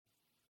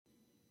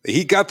The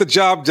Heat got the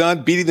job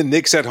done, beating the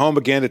Knicks at home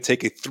again to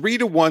take a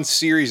 3-1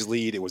 series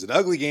lead. It was an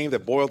ugly game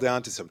that boiled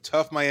down to some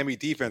tough Miami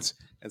defense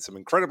and some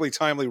incredibly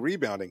timely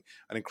rebounding.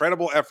 An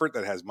incredible effort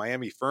that has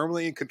Miami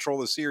firmly in control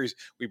of the series.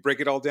 We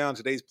break it all down in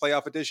today's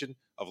playoff edition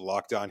of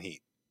Locked On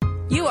Heat.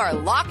 You are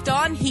Locked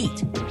On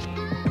Heat,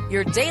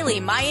 your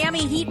daily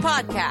Miami Heat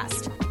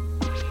podcast.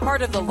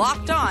 Part of the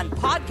Locked On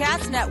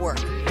Podcast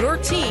Network, your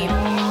team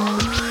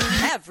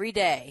every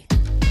day.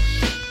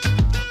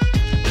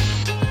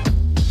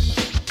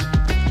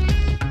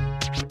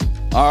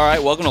 All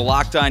right, welcome to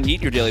Locked On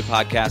Heat, your daily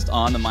podcast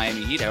on the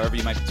Miami Heat. However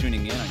you might be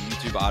tuning in on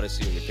YouTube,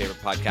 Odyssey, or your favorite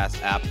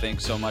podcast app.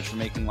 Thanks so much for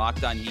making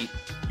Locked On Heat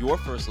your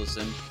first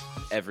listen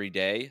every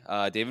day.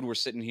 David, we're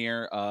sitting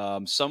here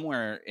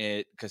somewhere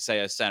at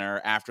Kaseya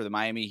Center after the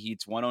Miami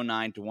Heat's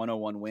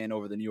 109-101 win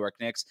over the New York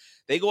Knicks.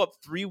 They go up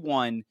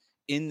 3-1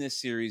 in this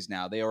series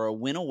now. They are a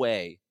win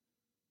away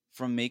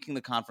from making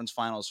the conference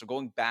finals. So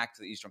going back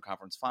to the Eastern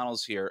Conference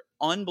Finals here,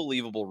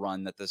 unbelievable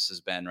run that this has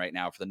been right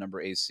now for the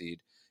number 8 seed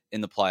in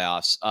the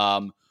playoffs.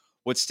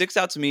 What sticks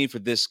out to me for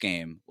this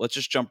game, let's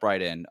just jump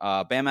right in.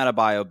 Bam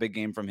Adebayo, big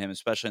game from him,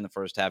 especially in the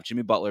first half.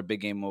 Jimmy Butler,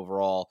 big game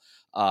overall,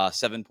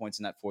 7 points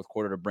in that fourth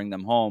quarter to bring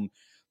them home.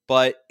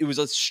 But it was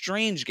a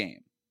strange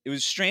game. It was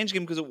a strange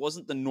game because it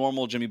wasn't the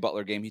normal Jimmy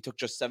Butler game. He took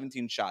just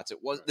 17 shots.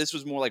 This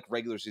was more like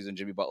regular season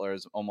Jimmy Butler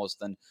is almost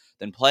than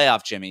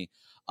playoff Jimmy.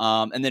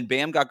 And then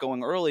Bam got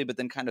going early, but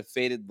then kind of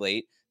faded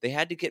late. They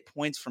had to get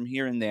points from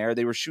here and there.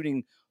 They were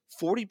shooting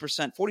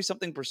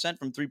 40-something percent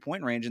from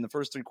three-point range in the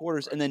first three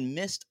quarters, and then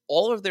missed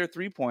all of their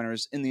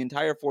three-pointers in the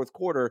entire fourth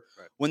quarter.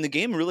 Right. When the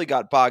game really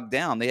got bogged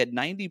down, they had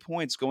 90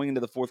 points going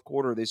into the fourth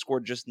quarter. They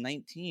scored just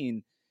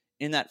 19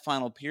 in that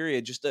final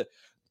period.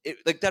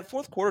 That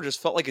fourth quarter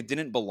just felt like it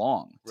didn't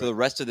belong to the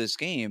rest of this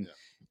game.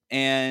 Yeah.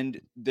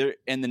 And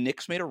the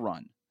Knicks made a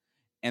run.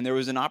 And there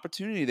was an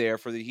opportunity there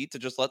for the Heat to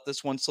just let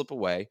this one slip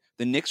away.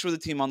 The Knicks were the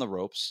team on the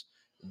ropes.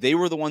 They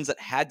were the ones that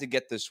had to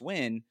get this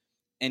win.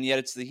 And yet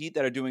it's the Heat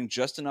that are doing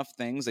just enough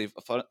things. They've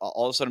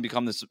all of a sudden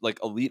become this like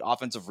elite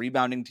offensive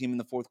rebounding team in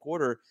the fourth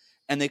quarter,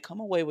 and they come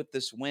away with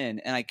this win.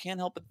 And I can't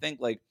help but think,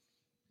 like,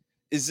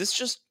 is this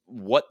just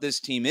what this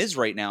team is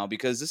right now?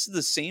 Because this is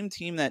the same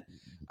team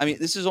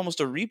this is almost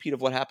a repeat of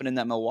what happened in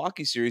that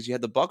Milwaukee series. You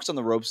had the Bucks on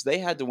the ropes. They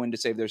had to win to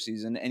save their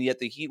season, and yet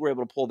the Heat were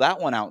able to pull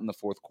that one out in the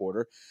fourth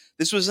quarter.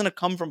 This wasn't a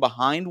come from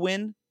behind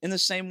win in the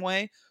same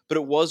way, but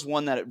it was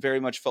one that it very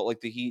much felt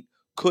like the Heat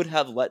could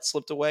have let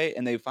slipped away,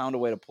 and they found a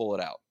way to pull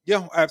it out.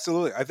 Yeah,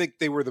 absolutely. I think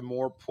they were the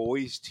more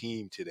poised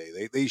team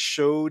today. They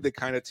showed the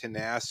kind of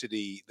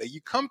tenacity that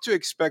you come to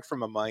expect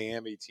from a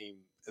Miami team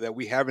that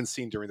we haven't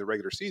seen during the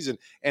regular season,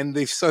 and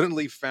they've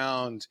suddenly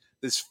found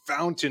this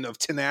fountain of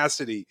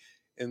tenacity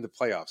in the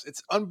playoffs.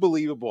 It's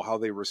unbelievable how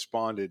they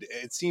responded.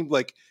 It seemed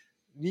like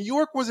New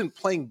York wasn't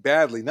playing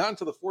badly, not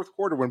until the fourth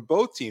quarter when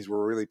both teams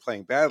were really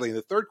playing badly. In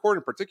the third quarter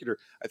in particular,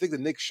 I think the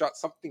Knicks shot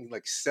something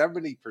like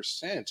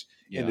 70%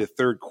 in the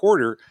third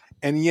quarter,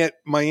 and yet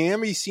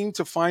Miami seemed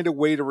to find a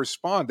way to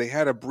respond. They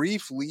had a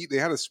brief lead. They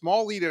had a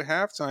small lead at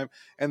halftime,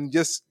 and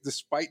just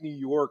despite New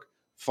York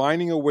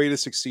finding a way to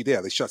succeed,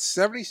 they shot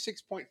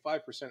 76.5%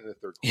 in the third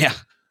quarter. Yeah.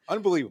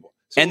 Unbelievable.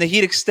 So, and the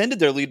Heat extended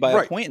their lead by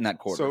a point in that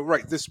quarter. So,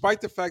 despite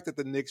the fact that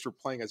the Knicks were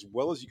playing as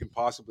well as you can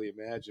possibly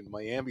imagine,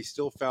 Miami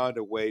still found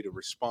a way to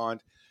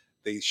respond.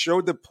 They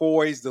showed the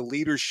poise, the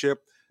leadership,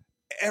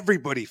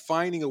 everybody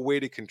finding a way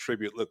to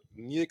contribute. Look,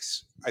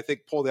 Knicks, I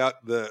think, pulled out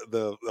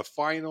the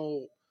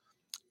final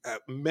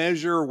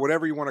measure,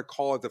 whatever you want to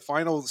call it, the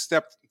final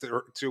step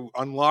to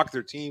unlock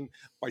their team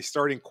by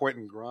starting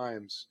Quentin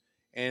Grimes.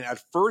 And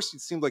at first, it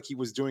seemed like he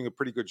was doing a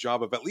pretty good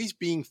job of at least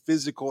being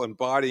physical and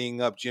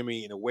bodying up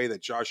Jimmy in a way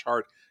that Josh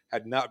Hart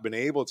had not been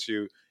able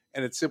to.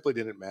 And it simply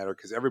didn't matter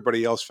because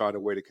everybody else found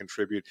a way to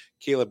contribute.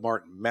 Caleb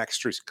Martin, Max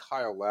Strus,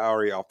 Kyle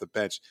Lowry off the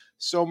bench.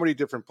 So many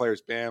different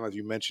players. Bam, as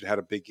you mentioned, had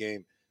a big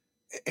game.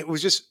 It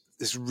was just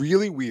this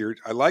really weird.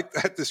 I like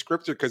that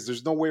descriptor because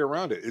there's no way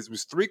around it. It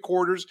was 3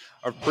 quarters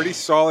of pretty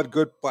solid,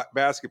 good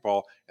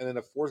basketball, and then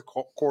a fourth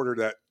quarter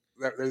that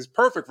is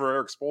perfect for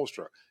Erik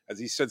Spoelstra. As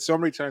he said so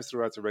many times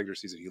throughout the regular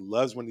season, he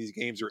loves when these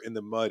games are in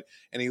the mud,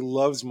 and he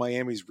loves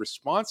Miami's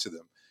response to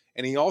them.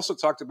 And he also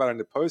talked about in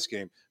the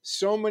postgame,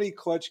 so many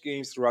clutch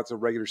games throughout the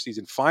regular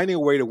season, finding a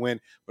way to win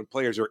when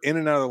players are in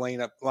and out of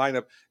the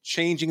lineup,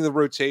 changing the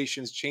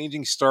rotations,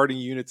 changing starting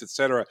units,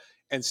 etc.,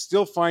 and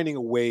still finding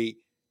a way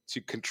to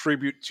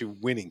contribute to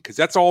winning, because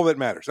that's all that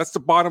matters. That's the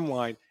bottom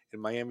line,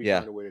 and Miami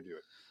found a way to do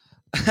it.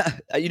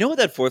 You know what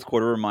that fourth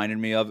quarter reminded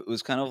me of? It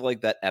was kind of like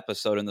that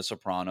episode in The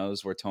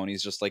Sopranos where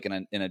Tony's just like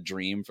in a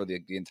dream for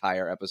the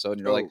entire episode.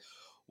 And you're like,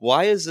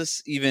 why is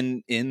this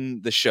even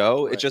in the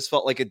show? Right. It just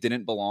felt like it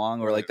didn't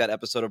belong. Or like that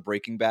episode of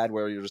Breaking Bad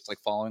where you're just like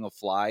following a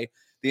fly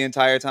the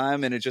entire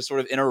time, and it just sort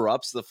of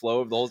interrupts the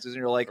flow of the whole season.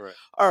 You're like,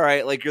 all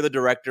right, like you're the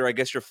director. I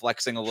guess you're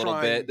flexing a little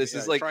bit. This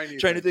is like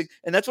trying to think.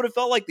 And that's what it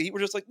felt like. The Heat were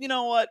just like, you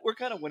know what? We're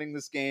kind of winning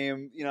this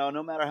game. You know,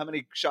 no matter how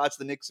many shots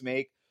the Knicks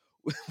make,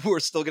 we're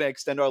still going to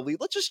extend our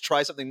lead. Let's just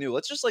try something new.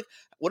 Let's just like,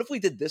 what if we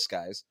did this,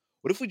 guys?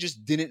 What if we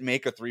just didn't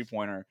make a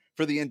 3-pointer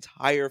for the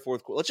entire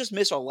fourth quarter? Let's just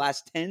miss our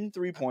last 10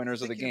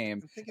 3-pointers of the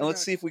game, and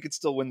let's see if we could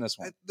still win this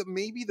one.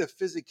 Maybe the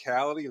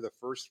physicality of the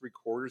first 3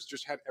 quarters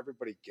just had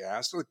everybody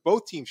gassed. Like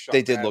both teams shot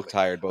They did badly. look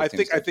tired. Both I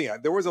teams think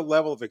did. there was a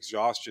level of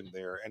exhaustion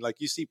there, and like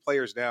you see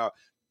players now.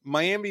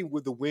 Miami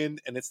with the win,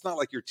 and it's not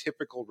like your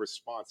typical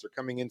response. They're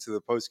coming into the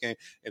post game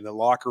in the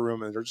locker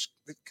room, and they just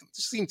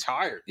seem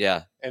tired.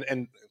 Yeah,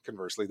 and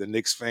conversely, the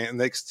Knicks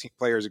players,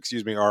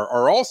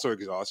 are also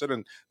exhausted,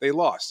 and they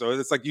lost. So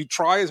it's like you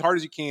try as hard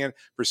as you can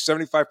for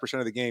 75%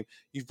 of the game.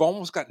 You've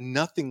almost got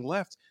nothing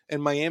left,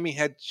 and Miami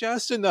had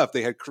just enough.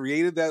 They had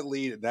created that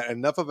lead, that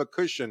enough of a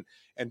cushion,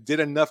 and did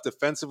enough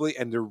defensively,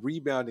 and their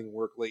rebounding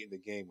work late in the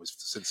game was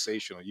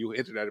sensational. You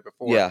hinted at it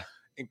before. Yeah.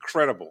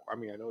 Incredible. I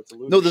mean, I know it's a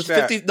losing the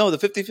stat.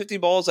 50-50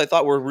 balls I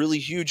thought were really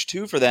huge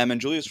too for them. And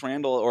Julius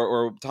Randle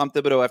or Tom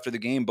Thibodeau after the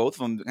game, both of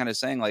them kind of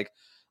saying like,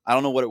 I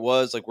don't know what it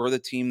was. Like, we're the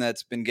team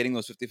that's been getting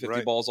those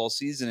 50-50 balls all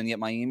season, and yet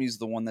Miami's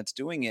the one that's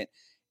doing it.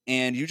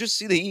 And you just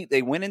see the Heat.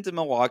 They went into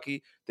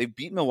Milwaukee. They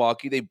beat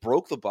Milwaukee. They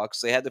broke the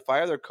Bucks. They had to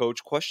fire their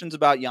coach. Questions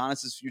about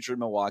Giannis's future in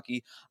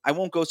Milwaukee. I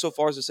won't go so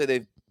far as to say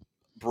they've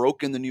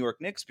broken the New York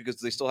Knicks because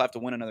they still have to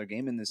win another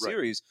game in this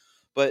series.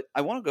 But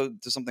I want to go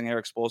to something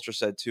Eric Spoelstra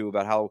said too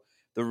about how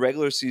the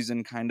regular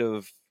season kind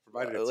of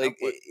provided a like,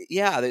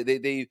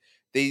 template.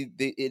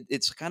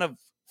 It's kind of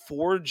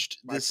forged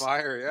by this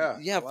fire,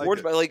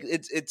 forged by like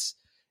it's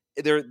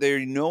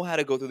they know how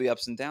to go through the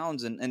ups and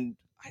downs, and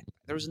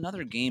there was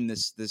another game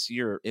this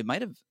year. It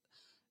might have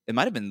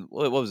been,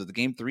 what was it, the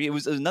game 3? It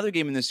was another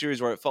game in this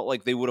series where it felt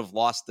like they would have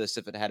lost this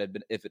if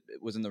it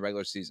was in the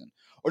regular season.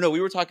 Or no,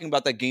 we were talking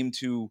about that game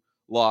 2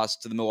 loss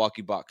to the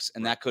Milwaukee Bucks,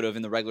 and that could have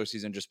in the regular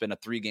season just been a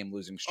 3-game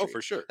losing streak. Oh,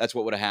 for sure. That's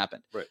what would have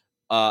happened. Right.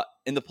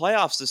 In the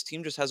playoffs, this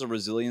team just has a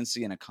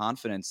resiliency and a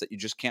confidence that you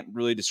just can't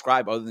really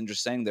describe other than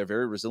just saying they're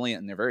very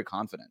resilient and they're very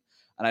confident.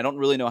 And I don't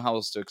really know how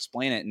else to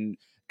explain it. And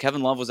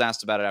Kevin Love was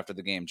asked about it after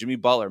the game. Jimmy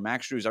Butler,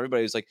 Max Strus,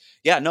 everybody was like,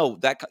 we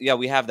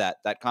have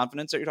that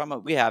confidence that you're talking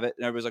about. We have it.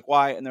 And everybody's like,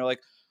 why? And they're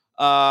like,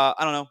 I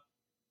don't know.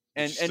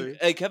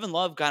 And Kevin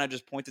Love kind of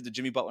just pointed to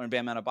Jimmy Butler and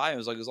Bam Adebayo. It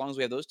was like, as long as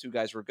we have those two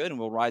guys, we're good, and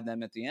we'll ride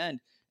them at the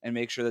end and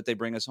make sure that they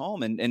bring us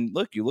home. And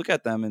you look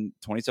at them, and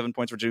 27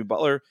 points for Jimmy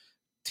Butler,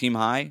 team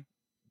high.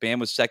 Bam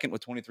was second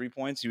with 23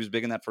 points. He was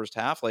big in that first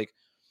half. Like,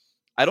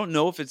 I don't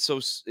know if it's too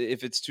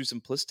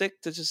simplistic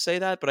to just say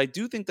that, but I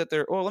do think that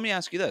let me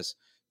ask you this.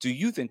 Do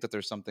you think that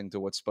there's something to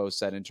what Spo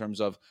said in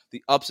terms of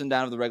the ups and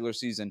downs of the regular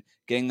season,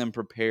 getting them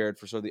prepared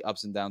for sort of the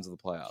ups and downs of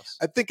the playoffs?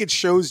 I think it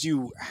shows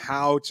you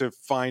how to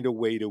find a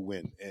way to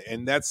win.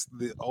 And that's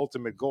the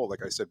ultimate goal,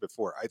 like I said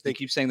before. I think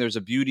he keeps saying there's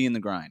a beauty in the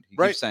grind. He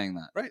keeps saying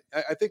that. Right.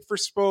 I think for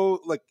Spo,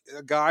 like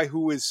a guy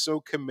who is so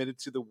committed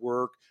to the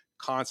work,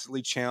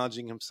 constantly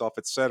challenging himself,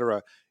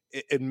 etc.,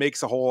 it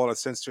makes a whole lot of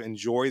sense to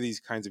enjoy these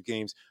kinds of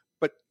games.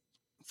 But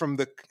from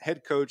the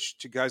head coach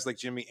to guys like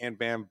Jimmy and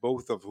Bam,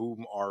 both of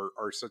whom are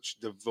such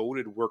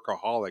devoted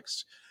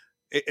workaholics,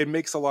 it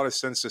makes a lot of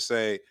sense to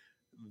say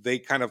they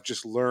kind of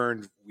just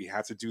learned we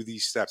have to do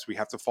these steps. We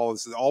have to follow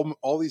this.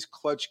 All these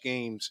clutch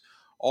games,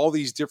 all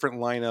these different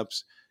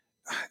lineups,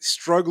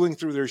 struggling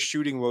through their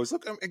shooting woes.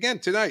 Look, again,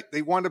 tonight,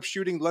 they wound up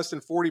shooting less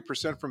than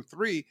 40% from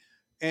 3.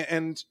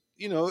 And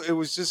it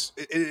was just,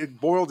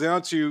 it boiled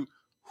down to,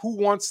 who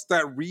wants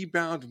that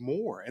rebound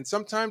more? And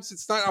sometimes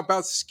it's not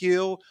about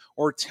skill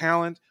or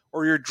talent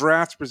or your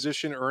draft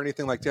position or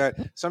anything like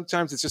that.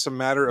 Sometimes it's just a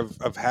matter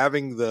of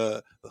having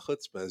the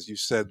chutzpah, as you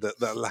said, the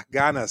las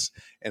ganas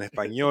en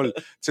español,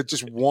 to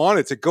just want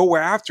it, to go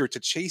after it, to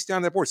chase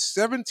down that board.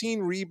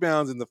 17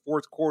 rebounds in the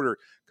fourth quarter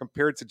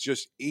compared to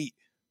just 8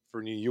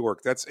 for New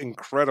York. That's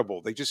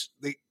incredible.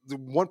 The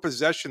one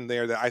possession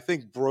there that I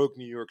think broke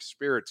New York's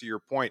spirit, to your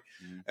point.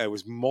 It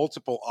was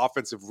multiple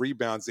offensive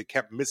rebounds. They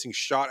kept missing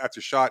shot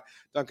after shot.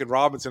 Duncan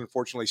Robinson,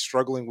 unfortunately,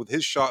 struggling with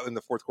his shot in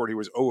the fourth quarter. He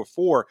was 0 of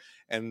 4,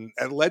 and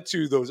it led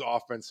to those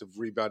offensive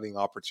rebounding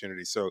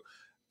opportunities. So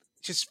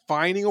just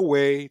finding a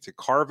way to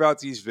carve out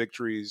these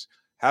victories,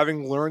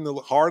 having learned the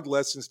hard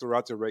lessons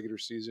throughout the regular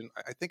season,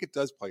 I think it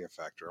does play a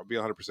factor. I'll be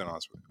 100%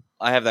 honest with you.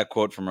 I have that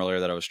quote from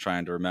earlier that I was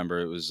trying to remember.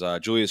 It was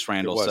Julius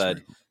Randle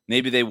said,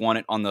 maybe they won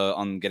it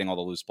on getting all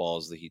the loose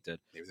balls the Heat did.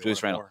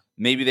 Julius Randle,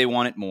 maybe they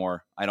want it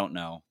more. I don't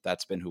know.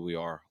 That's been who we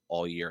are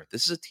all year.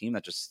 This is a team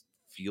that just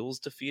feels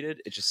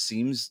defeated. It just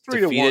seems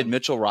defeated.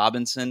 Mitchell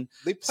Robinson,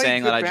 they played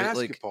saying good that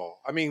basketball.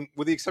 I mean,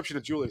 with the exception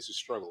of Julius, who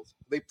struggled,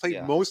 they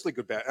played mostly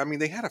good basketball. I mean,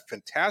 they had a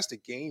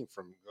fantastic game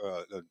from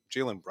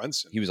Jalen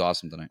Brunson. He was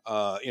awesome tonight.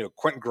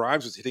 Quentin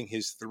Grimes was hitting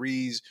his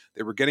threes.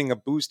 They were getting a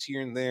boost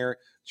here and there.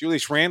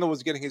 Julius Randle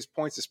was getting his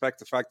points, despite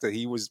the fact that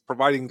he was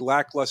providing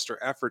lackluster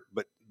effort.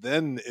 But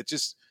then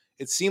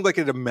it seemed like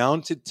it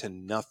amounted to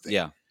nothing.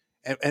 Yeah,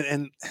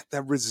 and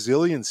that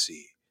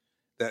resiliency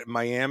that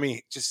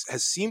Miami just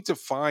has seemed to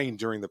find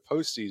during the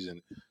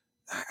postseason.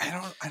 I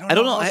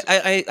don't know.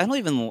 I don't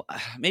even,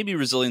 maybe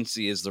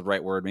resiliency is the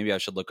right word. Maybe I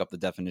should look up the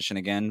definition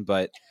again,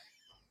 but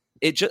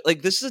it just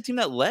like, this is a team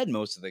that led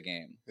most of the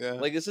game. Yeah.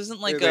 Like, this isn't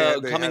like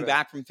coming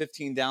back from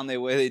 15 down the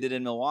way they did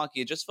in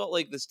Milwaukee. It just felt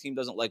like this team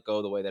doesn't let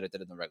go the way that it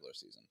did in the regular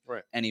season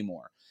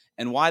anymore.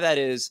 And why that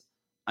is,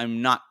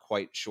 I'm not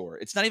quite sure.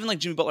 It's not even like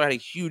Jimmy Butler had a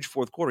huge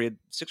fourth quarter. He had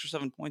 6 or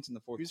 7 points in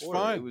the fourth quarter.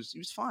 Fine. He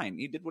was fine.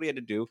 He did what he had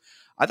to do.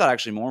 I thought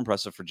actually more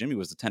impressive for Jimmy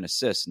was the 10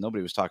 assists.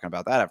 Nobody was talking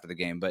about that after the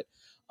game, but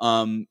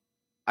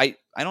I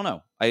don't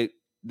know.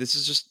 This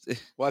is just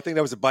Well, I think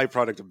that was a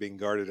byproduct of being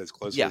guarded as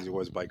closely as he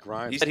was by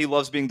Grimes. He said he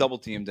loves being double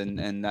teamed,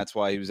 and that's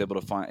why he was able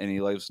to find, and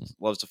he loves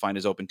to find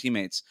his open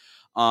teammates.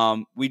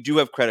 We do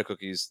have credit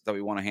cookies that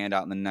we want to hand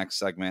out in the next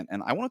segment,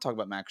 and I want to talk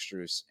about Max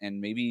Strus and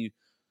maybe,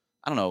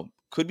 I don't know,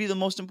 could be the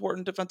most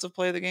important defensive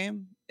play of the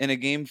game in a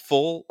game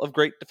full of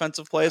great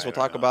defensive plays. We'll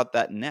talk about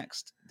that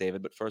next,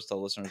 David. But first,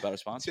 tell listeners about our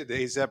sponsor.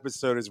 Today's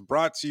episode is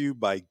brought to you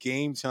by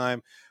Game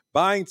Time.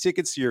 Buying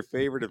tickets to your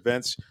favorite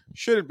events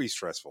shouldn't be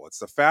stressful. It's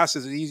the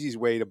fastest and easiest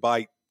way to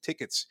buy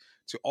tickets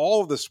to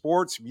all of the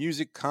sports,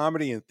 music,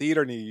 comedy, and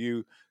theater near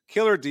you.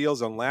 Killer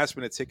deals on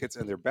last-minute tickets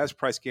and their best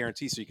price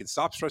guarantee, so you can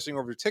stop stressing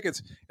over your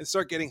tickets and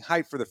start getting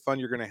hyped for the fun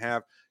you're going to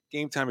have.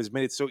 Game Time has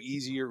made it so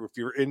easier if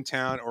you're in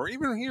town or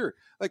even here.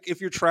 Like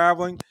if you're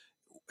traveling,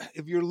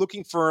 if you're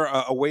looking for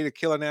a way to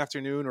kill an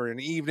afternoon or an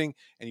evening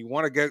and you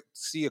want to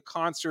see a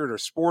concert or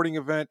sporting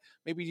event,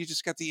 maybe you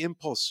just got the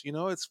impulse.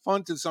 It's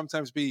fun to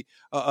sometimes be,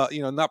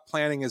 not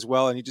planning as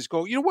well. And you just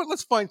go, you know what,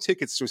 let's find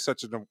tickets to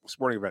such a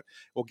sporting event.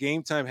 Well,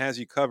 Game Time has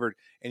you covered,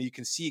 and you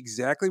can see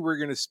exactly where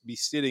you're going to be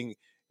sitting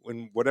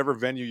in whatever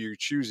venue you're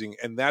choosing.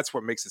 And that's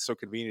what makes it so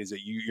convenient, is that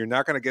you're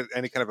not going to get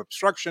any kind of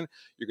obstruction.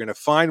 You're going to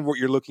find what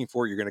you're looking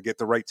for. You're going to get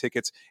the right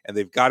tickets, and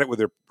they've got it with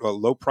their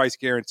low price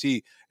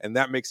guarantee. And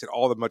that makes it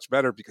all the much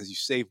better because you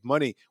save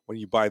money when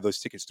you buy those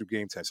tickets through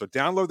Game Time. So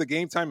download the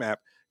Game Time app,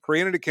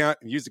 create an account,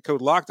 and use the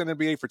code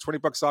LOCKEDONNBA for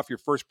 $20 off your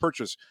first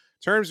purchase.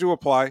 Terms do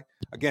apply.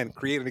 Again,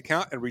 create an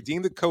account and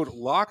redeem the code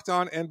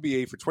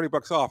LOCKEDONNBA for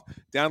 $20 off.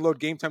 Download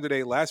Game Time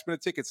today. Last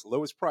minute tickets,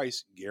 lowest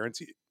price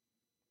guaranteed.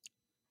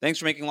 Thanks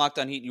for making Locked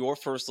On Heat your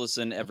first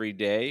listen every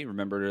day.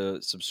 Remember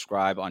to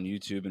subscribe on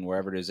YouTube and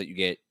wherever it is that you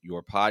get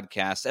your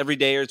podcasts. Every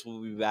day,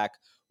 we'll be back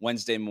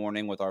Wednesday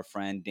morning with our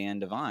friend Dan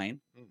Devine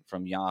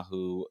from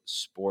Yahoo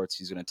Sports.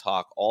 He's going to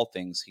talk all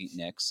things Heat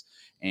Knicks,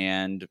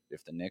 and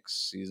if the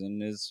Knicks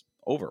season is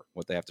over,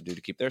 what they have to do to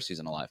keep their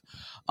season alive.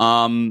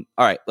 All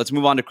right, let's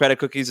move on to credit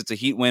cookies. It's a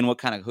Heat win. What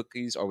kind of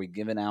cookies are we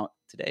giving out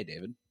today,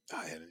 David?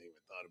 I hadn't even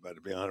thought about it,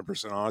 to be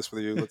 100% honest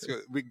with you.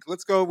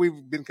 Let's go.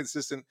 We've been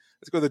consistent.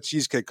 Let's go the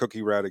cheesecake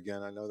cookie route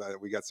again. I know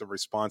that we got some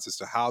responses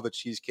to how the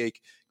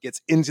cheesecake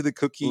gets into the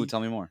cookie. Ooh,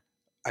 tell me more.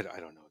 I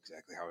don't know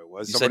exactly how it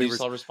was. You said you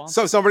saw response?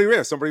 Somebody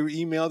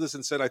emailed us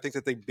and said, I think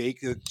that they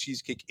bake the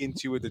cheesecake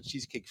into it, the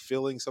cheesecake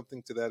filling,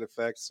 something to that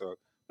effect. So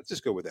let's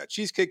just go with that.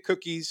 Cheesecake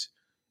cookies,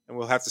 and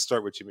we'll have to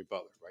start with Jimmy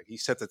Butler, right? He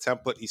set the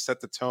template. He set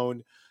the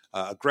tone.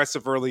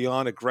 Aggressive early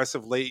on,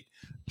 aggressive late,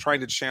 trying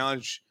to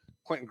challenge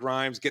Quentin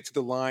Grimes, get to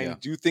the line,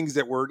 do things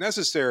that were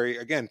necessary,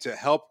 again, to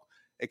help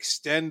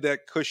extend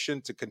that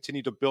cushion, to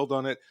continue to build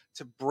on it,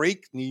 to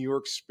break New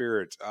York's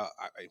spirit.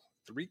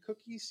 3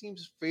 cookies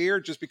seems fair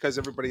just because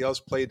everybody else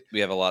played. We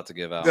have a lot to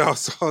give out. No,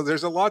 so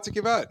there's a lot to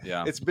give out.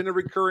 Yeah. It's been a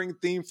recurring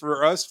theme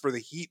for us, for the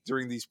Heat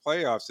during these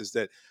playoffs, is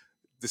that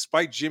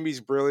despite Jimmy's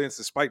brilliance,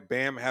 despite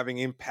Bam having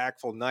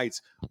impactful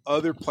nights,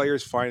 other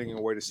players finding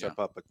a way to step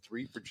up. But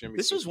 3 for Jimmy.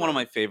 This was one of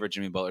my favorite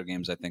Jimmy Butler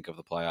games, I think, of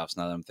the playoffs,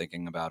 now that I'm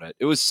thinking about it.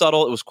 It was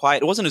subtle. It was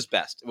quiet. It wasn't his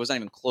best. It wasn't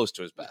even close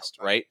to his best,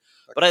 right?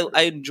 But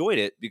I enjoyed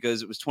it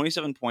because it was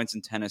 27 points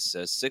and 10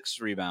 assists, 6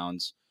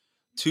 rebounds,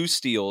 2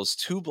 steals,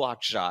 2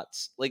 blocked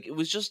shots. Like, it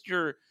was just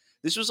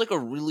this was like a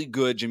really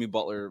good Jimmy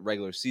Butler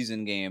regular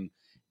season game.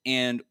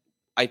 And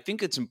I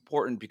think it's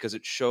important because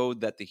it showed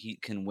that the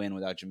Heat can win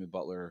without Jimmy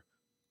Butler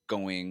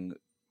going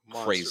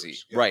crazy,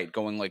 right?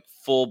 Going like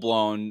full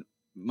blown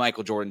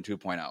Michael Jordan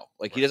 2.0.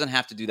 Like, he doesn't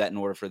have to do that in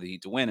order for the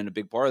Heat to win. And a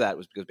big part of that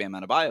was because Bam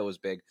Adebayo was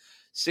big.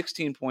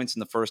 16 points in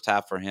the first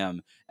half for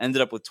him,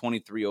 ended up with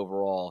 23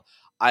 overall.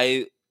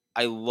 I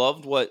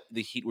loved what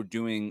the Heat were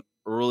doing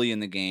early in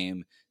the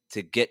game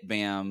to get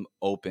Bam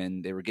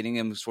open. They were getting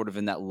him sort of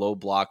in that low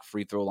block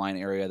free throw line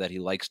area that he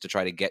likes to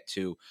try to get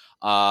to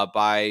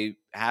by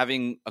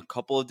having a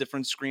couple of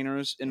different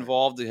screeners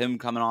involved, him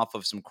coming off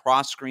of some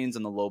cross screens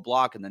in the low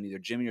block, and then either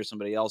Jimmy or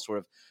somebody else sort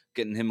of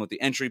getting him with the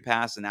entry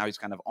pass, and now he's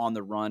kind of on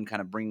the run, kind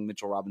of bringing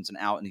Mitchell Robinson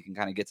out, and he can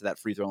kind of get to that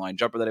free throw line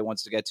jumper that he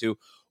wants to get to,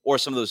 or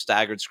some of those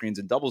staggered screens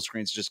and double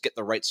screens, just get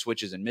the right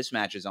switches and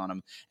mismatches on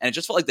him. And it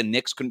just felt like the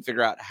Knicks couldn't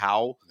figure out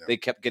how they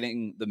kept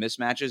getting the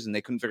mismatches, and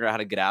they couldn't figure out how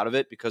to get out of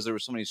it because there were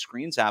so many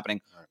screens happening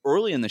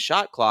early in the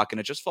shot clock, and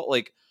it just felt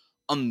like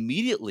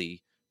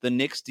immediately the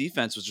Knicks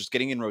defense was just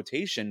getting in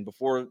rotation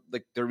before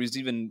like there was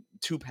even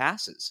 2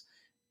 passes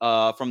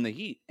from the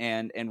Heat.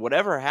 And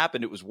whatever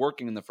happened, it was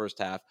working in the first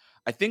half.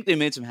 I think they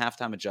made some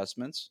halftime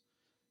adjustments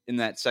in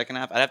that second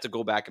half. I'd have to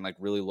go back and like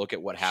really look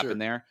at what happened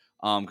there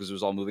because it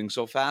was all moving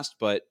so fast.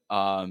 But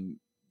I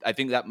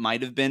think that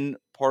might have been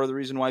part of the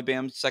reason why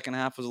Bam's second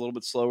half was a little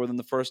bit slower than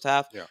the first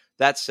half. Yeah.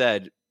 That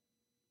said,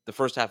 the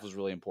first half was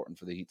really important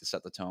for the Heat to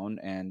set the tone,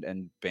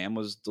 and Bam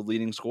was the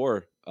leading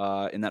scorer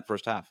in that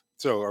first half.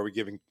 So are we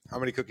giving how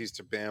many cookies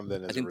to Bam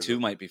then? I think 2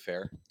 might be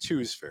fair.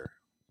 2 is fair.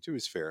 2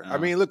 is fair. I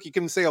mean, look, you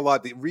can say a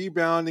lot. The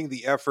rebounding,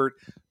 the effort,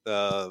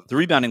 the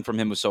rebounding from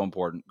him was so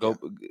important.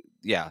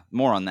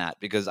 More on that,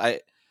 because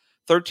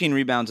 13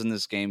 rebounds in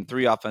this game,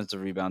 3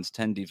 offensive rebounds,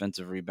 10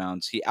 defensive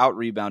rebounds. He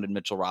out-rebounded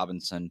Mitchell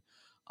Robinson.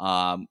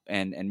 And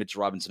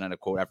Mitchell Robinson had a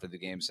quote after the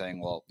game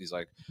saying, well, he's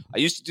like, I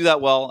used to do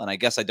that well, and I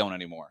guess I don't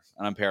anymore.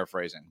 And I'm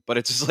paraphrasing. But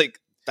it's just like,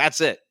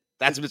 that's it.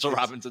 That's Mitchell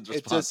Robinson's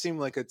response. It does seem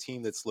like a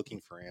team that's looking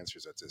for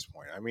answers at this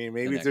point. I mean,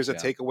 maybe if there's a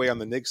takeaway on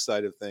the Knicks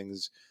side of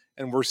things,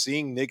 and we're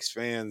seeing Knicks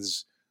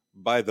fans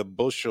by the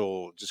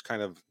bushel just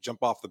kind of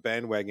jump off the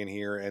bandwagon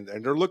here, and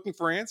they're looking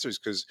for answers,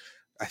 because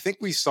I think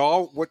we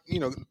saw what,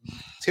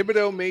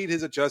 Thibodeau made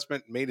his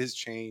adjustment, made his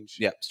change.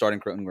 Yeah, starting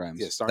Quentin Grimes.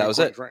 Yeah, that was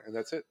it. And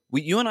that's it.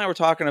 You and I were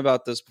talking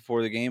about this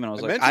before the game, and I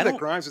was like, mentioned that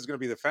Grimes is going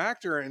to be the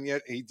factor, and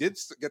yet he did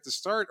get the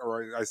start,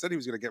 or I said he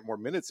was going to get more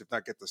minutes, if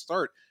not get the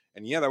start.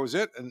 And yeah, that was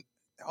it. And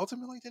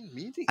ultimately didn't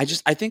mean anything.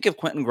 I think if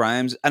Quentin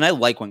Grimes, and I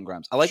like Quentin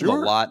Grimes. I like him a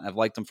lot. I've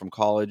liked him from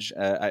college.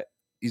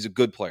 He's a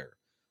good player.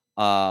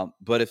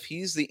 But if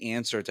he's the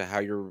answer to how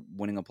you're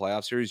winning a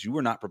playoff series, you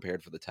were not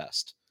prepared for the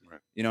test.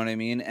 Right. You know what I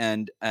mean?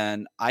 And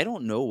I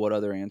don't know what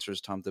other answers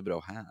Tom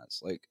Thibodeau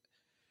has. Like,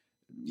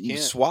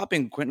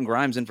 swapping Quentin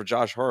Grimes in for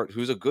Josh Hart,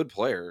 who's a good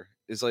player,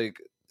 is like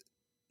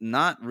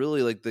not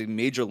really like the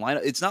major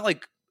lineup. It's not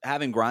like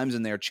having Grimes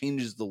in there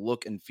changes the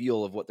look and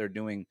feel of what they're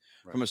doing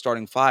from a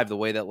starting 5, the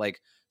way that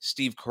like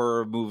Steve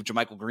Kerr moved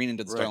JaMychal Green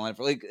into the starting lineup.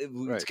 Like,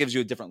 it gives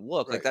you a different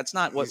look. Like, that's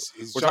not what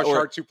he's Josh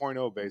Hart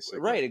 2.0 basically.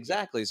 Right,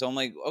 exactly. So I'm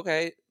like,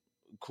 okay,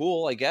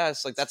 cool, I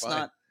guess. Like, that's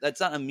not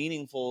a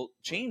meaningful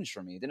change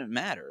for me. It didn't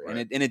matter. And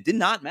it did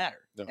not matter.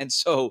 No. And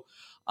so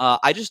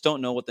I just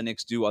don't know what the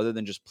Knicks do other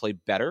than just play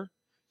better.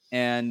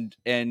 And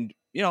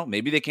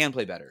maybe they can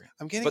play better.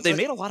 But they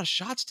made a lot of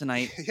shots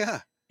tonight.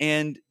 Yeah.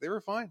 And they were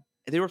fine.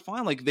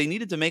 Like, they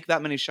needed to make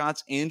that many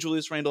shots, and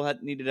Julius Randle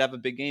needed to have a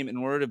big game in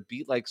order to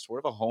beat like sort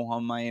of a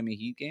ho-hum Miami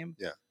Heat game.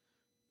 Yeah.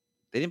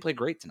 They didn't play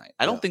great tonight.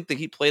 I don't think the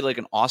Heat played like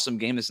an awesome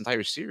game this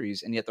entire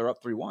series, and yet they're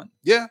up 3-1.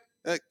 Yeah.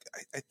 I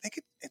think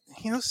it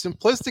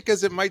simplistic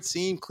as it might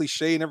seem,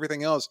 cliche and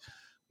everything else,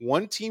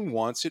 one team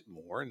wants it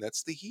more, and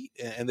that's the Heat.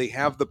 And they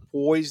have the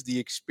poise, the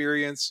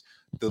experience,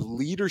 the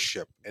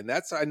leadership. And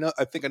that's, I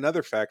think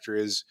another factor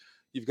is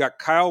you've got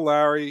Kyle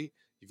Lowry.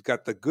 You've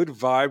got the good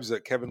vibes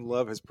that Kevin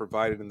Love has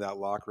provided in that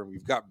locker room.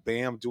 You've got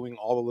Bam doing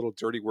all the little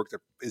dirty work that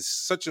is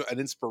such an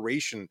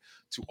inspiration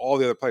to all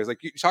the other players.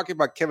 Like, you're talking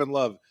about Kevin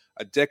Love,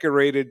 a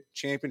decorated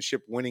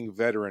championship-winning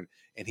veteran,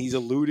 and he's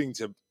alluding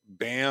to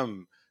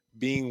Bam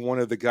being one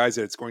of the guys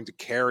that's going to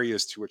carry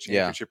us to a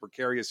championship or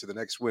carry us to the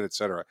next win, et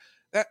cetera.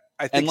 That,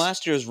 I think, and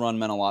last year's run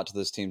meant a lot to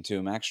this team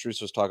too. Max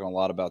Strus was talking a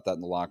lot about that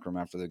in the locker room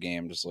after the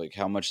game, just like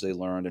how much they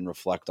learned and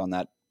reflect on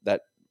that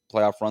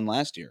playoff run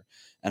last year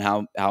and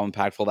how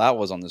impactful that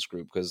was on this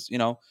group. Because,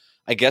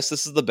 I guess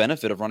this is the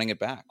benefit of running it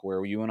back,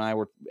 where you and I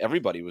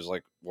everybody was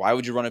like, why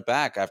would you run it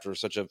back after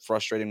such a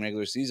frustrating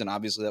regular season?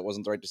 Obviously that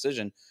wasn't the right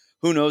decision.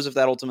 Who knows if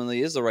that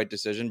ultimately is the right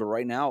decision, but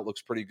right now it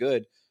looks pretty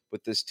good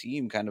with this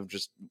team kind of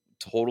just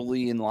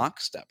totally in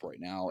lockstep right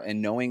now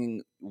and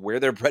knowing where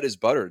their bread is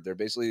buttered. They're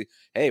basically,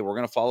 hey, we're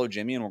going to follow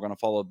Jimmy and we're going to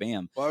follow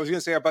Bam. Well, I was going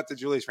to say about the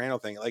Julius Randle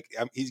thing. Like,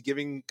 he's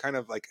giving kind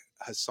of like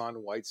Hassan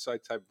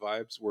Whiteside type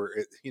vibes where,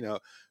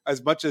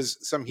 as much as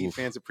some Heat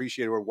fans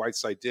appreciated what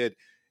Whiteside did,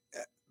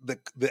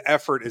 the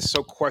effort is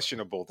so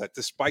questionable that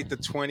despite the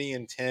 20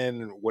 and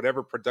 10,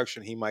 whatever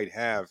production he might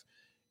have,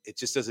 it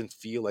just doesn't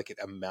feel like it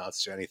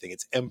amounts to anything.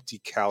 It's empty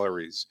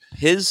calories.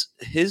 His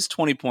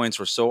 20 points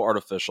were so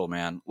artificial,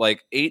 man.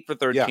 Like 8 for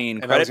 13.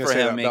 Yeah. Credit for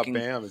him making.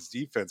 Bam, his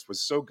defense was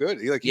so good.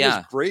 He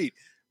was great.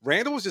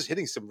 Randall was just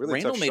hitting some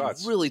really tough shots. Randall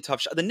made really tough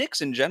shots. The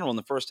Knicks in general in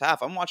the first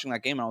half, I'm watching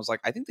that game and I was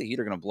like, I think the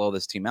Heat are going to blow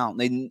this team out.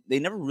 And they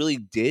never really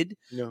did.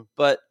 No.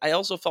 But I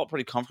also felt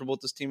pretty comfortable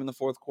with this team in the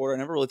fourth quarter. I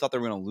never really thought they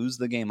were going to lose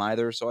the game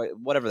either. So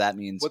whatever that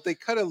means. But they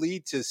cut a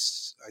lead to,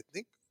 I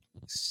think,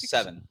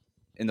 7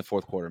 in the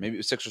fourth quarter. Maybe it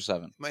was 6 or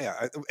 7.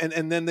 Yeah.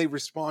 And then they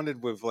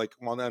responded with like,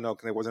 well, no,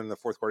 it wasn't in the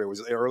fourth quarter. It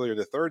was earlier in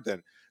the third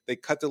then. They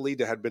cut the lead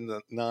that had been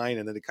the 9,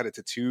 and then they cut it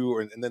to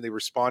 2, and then they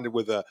responded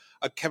with a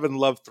Kevin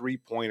Love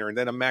 3-pointer, and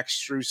then a Max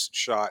Strus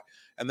shot,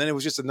 and then it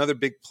was just another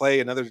big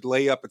play, another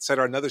layup, et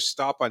cetera, another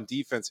stop on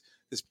defense,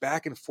 this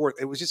back and forth.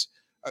 It was just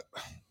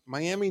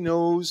Miami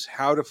knows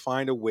how to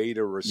find a way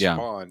to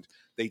respond.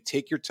 Yeah. They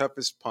take your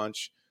toughest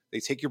punch.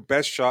 They take your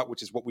best shot,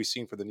 which is what we've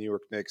seen for the New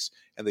York Knicks,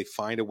 and they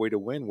find a way to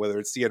win, whether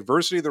it's the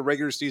adversity of the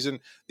regular season,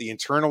 the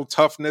internal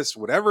toughness,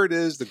 whatever it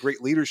is, the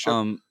great leadership,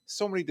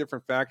 so many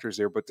different factors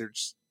there, but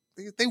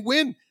they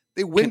win.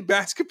 They win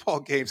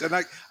basketball games. And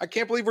I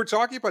can't believe we're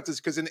talking about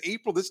this, because in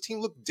April, this team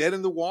looked dead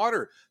in the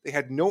water. They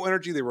had no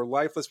energy. They were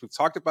lifeless. We've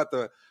talked about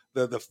the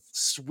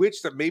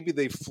switch that maybe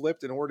they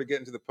flipped in order to get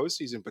into the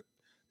postseason, but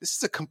this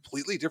is a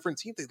completely different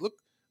team. They look,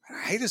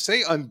 I hate to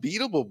say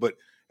unbeatable, but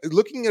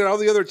looking at all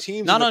the other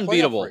teams, not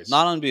unbeatable.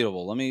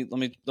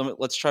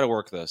 Let's try to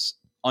work this.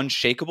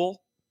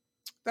 Unshakable.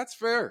 That's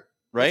fair.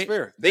 Right? That's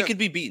fair. They could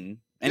be beaten.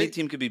 Any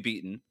team could be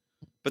beaten,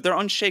 but they're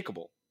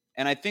unshakable.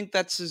 And I think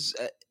that's as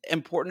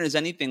important as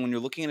anything when you're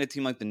looking at a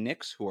team like the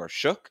Knicks, who are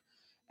shook,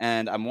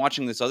 And I'm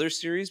watching this other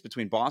series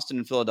between Boston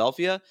and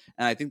Philadelphia,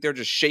 and I think they're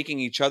just shaking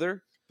each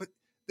other. But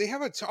they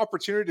have an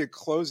opportunity to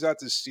close out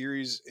the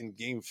series in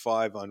Game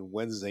 5 on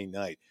Wednesday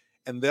night,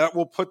 and that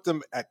will put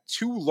them at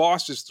 2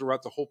 losses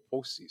throughout the whole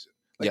postseason.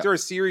 Like there are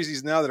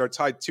series now that are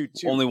tied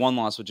 2-2. Only one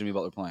loss with Jimmy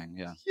Butler playing.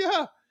 Yeah.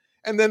 Yeah.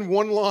 And then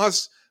one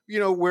loss,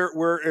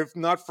 where if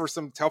not for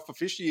some tough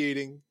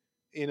officiating,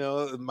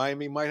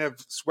 Miami might have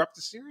swept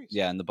the series.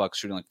 Yeah, and the Bucks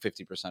shooting like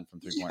 50% from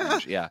 3-point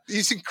range. Yeah.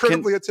 These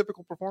incredibly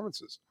atypical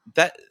performances.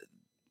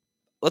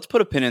 Let's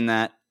put a pin in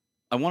that.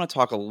 I want to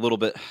talk a little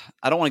bit.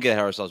 I don't want to get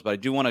ahead of ourselves, but I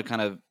do want to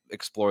kind of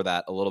explore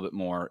that a little bit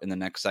more in the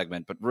next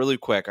segment. But really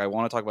quick, I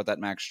want to talk about that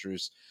Max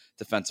Strus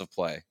defensive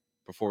play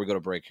before we go to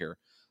break here.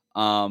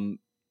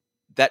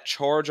 That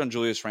charge on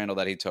Julius Randle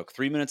that he took,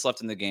 3 minutes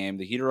left in the game,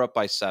 the Heat are up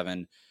by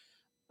 7.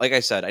 Like I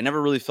said, I never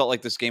really felt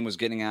like this game was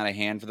getting out of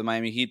hand for the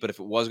Miami Heat, but if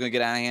it was going to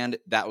get out of hand,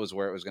 that was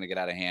where it was going to get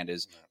out of hand.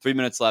 Is 3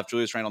 minutes left,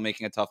 Julius Randle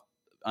making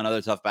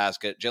another tough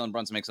basket. Jalen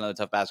Brunson makes another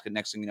tough basket.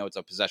 Next thing you know, it's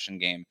a possession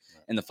game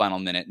in the final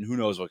minute, and who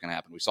knows what can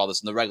happen. We saw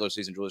this in the regular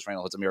season. Julius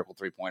Randle hits a miracle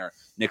three-pointer.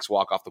 Knicks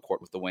walk off the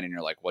court with the win, and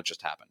you're like, what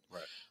just happened?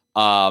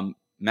 Right.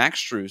 Max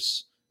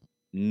Strus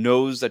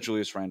knows that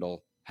Julius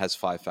Randle has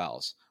 5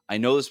 fouls. I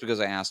know this because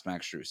I asked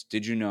Max Strus,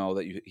 did you know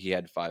that he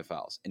had 5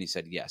 fouls? And he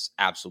said, yes,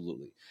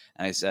 absolutely.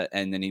 And I said,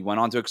 and then he went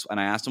on to explain,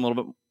 and I asked him a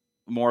little bit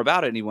more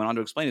about it, and he went on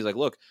to explain. He's like,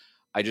 look,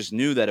 I just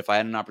knew that if I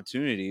had an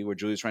opportunity where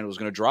Julius Randle was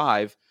going to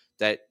drive,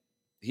 that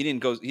he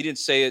didn't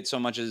say it so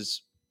much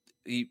as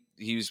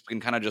he's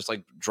been kind of just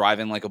like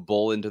driving like a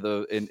bull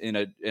into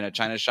in a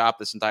China shop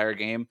this entire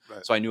game.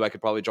 Right. So I knew I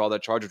could probably draw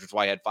that charge, which is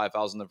why I had 5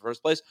 fouls in the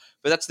first place.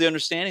 But that's the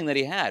understanding that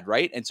he had,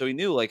 right? And so he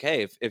knew, like,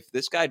 hey, if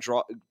this guy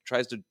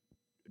tries to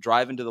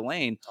drive into the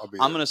lane,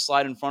 I'm going to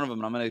slide in front of him,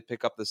 and I'm going to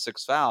pick up the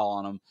 6th foul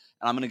on him,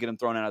 and I'm going to get him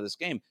thrown out of this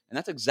game. And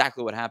that's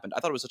exactly what happened.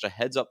 I thought it was such a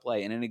heads-up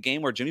play. And in a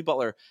game where Jimmy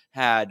Butler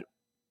had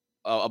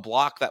a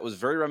block that was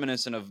very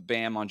reminiscent of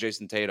Bam on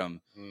Jason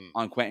Tatum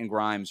on Quentin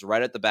Grimes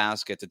right at the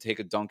basket to take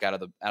a dunk out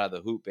of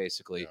the hoop,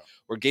 basically,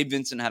 where Gabe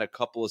Vincent had a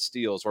couple of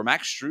steals, where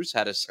Max Strus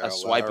had a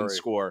swipe and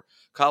score.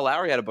 Kyle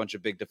Lowry had a bunch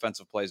of big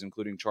defensive plays,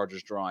 including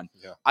charges drawn.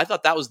 Yeah. I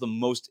thought that was the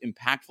most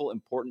impactful,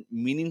 important,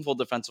 meaningful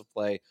defensive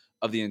play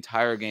of the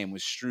entire game,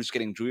 was Strus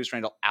getting Julius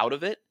Randle out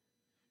of it.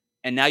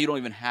 And now you don't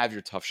even have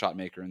your tough shot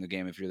maker in the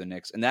game if you're the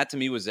Knicks. And that, to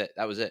me, was it.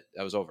 That was it.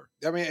 That was over.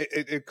 I mean,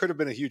 it could have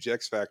been a huge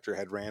X factor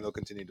had Randle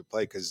continued to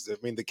play, because, I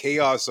mean, the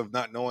chaos of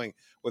not knowing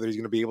whether he's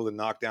going to be able to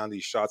knock down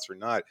these shots or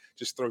not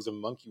just throws a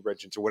monkey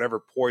wrench into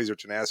whatever poise or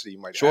tenacity you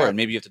might have. Sure, and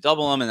maybe you have to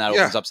double him, and that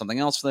opens up something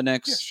else for the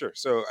Knicks. Yeah, sure.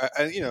 So,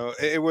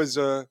 it was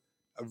a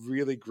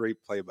really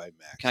great play by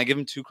Max. Can I give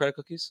him 2 credit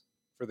cookies?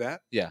 For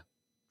that? Yeah.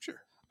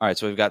 Sure. All right,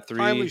 so we've got 3.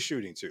 Timely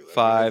shooting, too.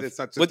 5. It's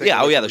not just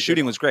the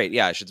shooting was great.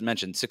 Yeah, I should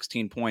mention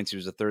 16 points. He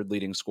was the 3rd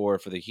leading scorer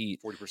for the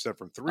Heat. 40%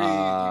 from 3.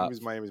 He was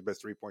Miami's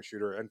best 3-point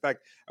shooter. In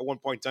fact, at one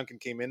point, Duncan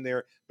came in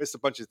there, missed a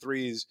bunch of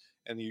threes,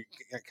 and you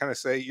kind of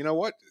say, you know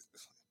what?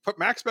 Put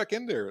Max back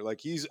in there. Like,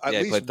 he's at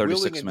least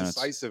willing and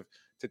decisive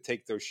to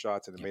take those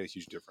shots, and it made a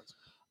huge difference.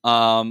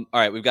 All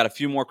right, we've got a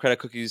few more credit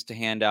cookies to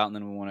hand out, and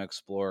then we want to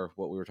explore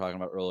what we were talking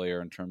about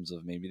earlier in terms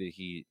of maybe the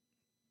Heat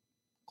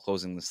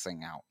closing this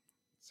thing out.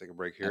 Take a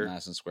break here.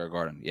 Madison Square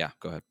Garden. Yeah,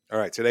 go ahead. All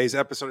right. Today's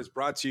episode is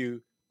brought to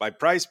you by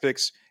Prize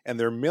Picks and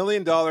their $1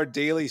 million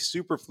daily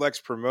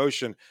Superflex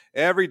promotion.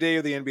 Every day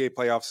of the NBA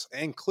playoffs,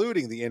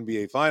 including the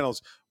NBA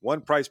Finals, one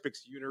Prize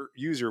Picks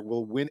user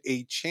will win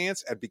a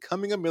chance at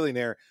becoming a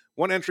millionaire.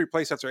 One entry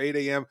placed after 8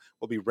 a.m.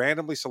 will be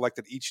randomly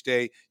selected each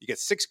day. You get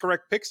 6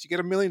 correct picks, you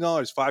get $1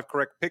 million. 5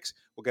 correct picks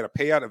will get a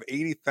payout of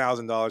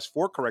 $80,000.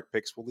 4 correct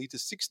picks will lead to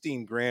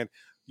 $16,000.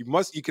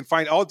 You can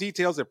find all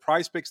details at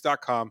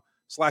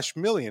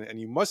prizepicks.com/million, and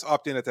you must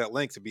opt in at that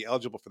link to be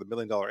eligible for the $1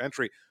 million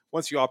entry.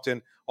 Once you opt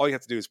in, all you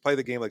have to do is play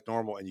the game like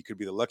normal, and you could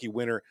be the lucky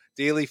winner.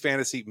 Daily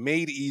fantasy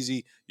made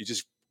easy. You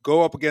just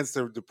go up against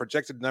the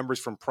projected numbers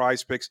from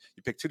Prize Picks.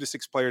 You pick 2 to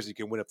 6 players. You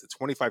can win up to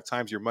 25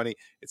 times your money.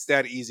 It's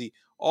that easy.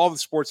 All the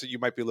sports that you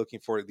might be looking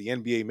for, the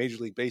NBA,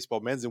 Major League Baseball,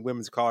 men's and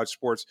women's college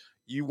sports,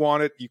 you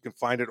want it, you can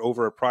find it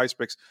over at Prize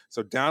Picks.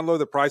 So download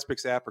the Prize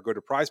Picks app or go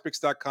to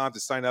prizepicks.com to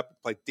sign up and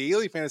play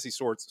daily fantasy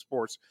sports.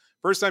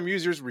 First-time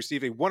users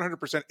receive a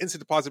 100% instant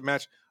deposit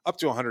match up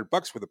to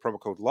 $100 with the promo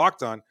code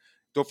LOCKEDON.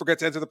 Don't forget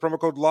to enter the promo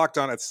code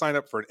LOCKEDON at sign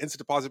up for an instant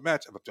deposit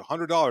match of up to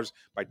 $100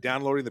 by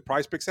downloading the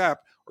Prize Picks app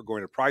or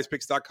going to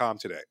prizepicks.com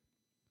today.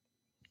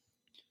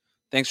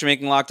 Thanks for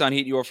making Locked On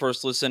Heat your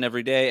first listen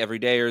every day.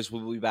 Everydayers,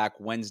 we'll be back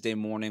Wednesday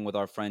morning with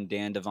our friend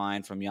Dan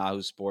Devine from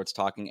Yahoo Sports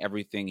talking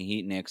everything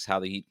Heat Knicks, how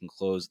the Heat can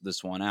close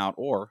this one out,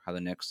 or how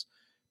the Knicks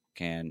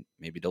can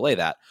maybe delay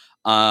that.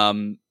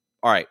 All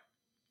right.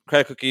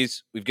 Credit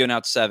cookies, we've given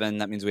out 7.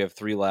 That means we have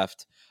 3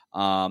 left.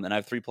 And I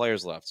have 3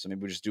 players left. So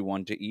maybe we just do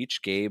 1 to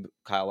each. Gabe,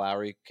 Kyle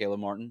Lowry,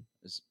 Caleb Martin.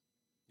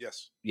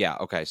 Yes. Yeah,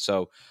 okay.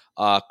 So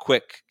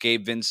quick,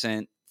 Gabe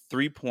Vincent,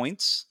 3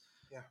 points.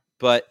 Yeah.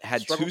 But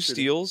had 2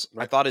 steals.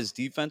 Right. I thought his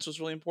defense was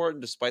really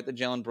important despite the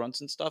Jalen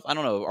Brunson stuff. I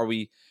don't know.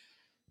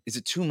 Is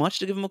it too much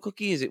to give him a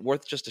cookie? Is it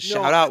worth just a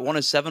No, shout out? 1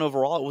 of 7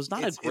 overall. It was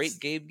not a it's great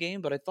Gabe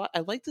game, but I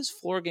liked his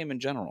floor game in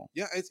general.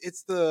 yeah,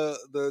 it's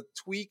the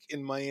tweak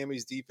in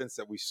Miami's defense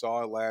that we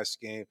saw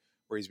last game,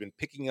 where he's been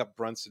picking up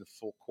Brunson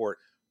full court.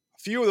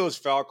 A few of those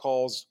foul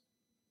calls,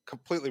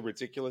 completely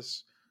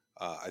ridiculous.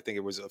 I think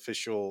it was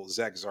official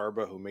Zach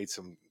Zarba who made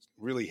some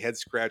really head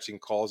scratching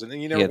calls, and then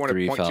you He never had want to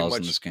 3 point too fouls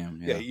much. in this game.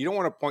 Yeah, Yeah. you don't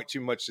want to point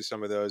too much to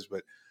some of those,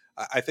 but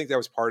I think that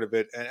was part of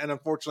it. And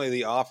unfortunately,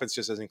 the offense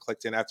just hasn't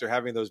clicked in after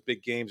having those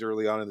big games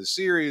early on in the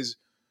series.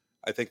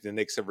 I think the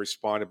Knicks have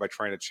responded by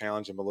trying to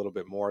challenge him a little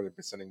bit more. They've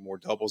been sending more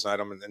doubles at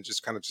him and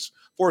just kind of just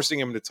forcing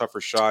him into tougher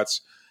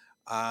shots.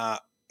 I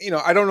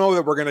don't know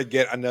that we're going to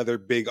get another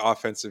big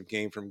offensive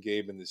game from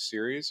Gabe in this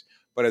series,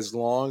 but as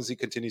long as he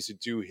continues to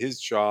do his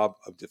job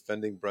of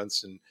defending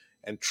Brunson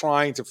and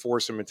trying to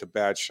force him into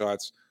bad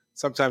shots,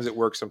 sometimes it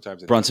works,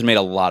 sometimes it Brunson doesn't. made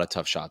a lot of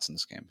tough shots in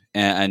this game.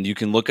 And you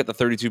can look at the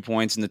 32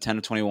 points and the 10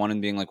 to 21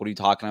 and being like, what are you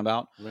talking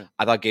about? Right.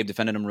 I thought Gabe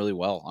defended him really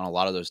well on a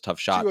lot of those tough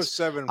shots. 2 of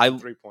 7 from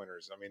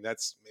 3-pointers. I mean,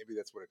 that's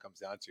what it comes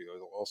down to.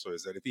 Also,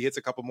 is that if he hits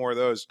a couple more of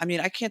those, I mean,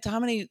 I can't tell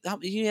how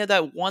he had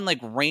that one like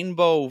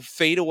rainbow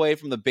fadeaway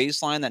from the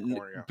baseline that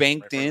corner,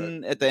 banked right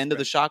in at the end of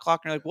the shot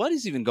clock. And you're like, what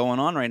is even going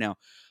on right now?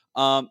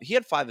 He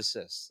had 5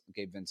 assists,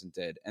 Gabe Vincent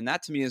did. And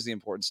that to me is the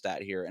important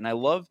stat here. And I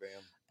love,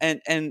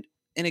 and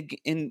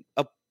in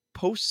a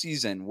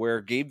postseason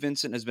where Gabe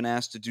Vincent has been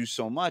asked to do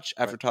so much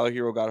after Tyler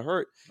Hero got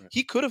hurt,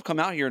 he could have come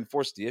out here and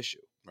forced the issue.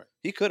 Right.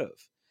 He could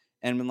have.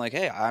 And been like,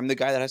 hey, I'm the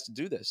guy that has to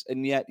do this.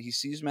 And yet he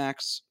sees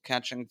Max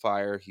catching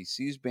fire. He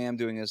sees Bam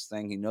doing his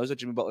thing. He knows that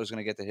Jimmy Butler's going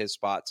to get to his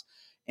spots.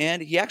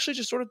 And he actually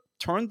just sort of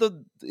turned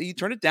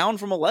it down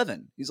from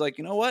 11. He's like,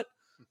 you know what?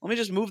 Let me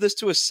just move this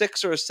to a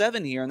 6 or a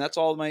 7 here. And that's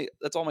all my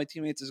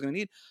teammates is going to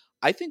need.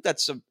 I think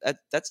that's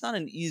not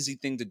an easy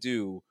thing to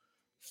do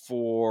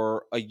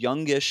for a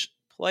youngish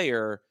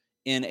player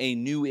in a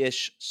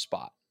newish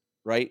spot,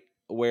 right?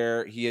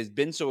 Where he has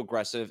been so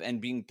aggressive and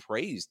being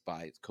praised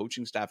by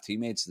coaching staff,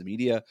 teammates, the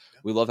media. Yeah.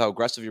 We love how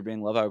aggressive you're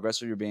being,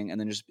 and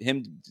then just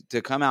him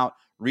to come out,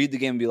 read the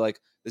game and be like,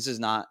 this is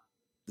not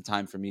the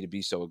time for me to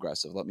be so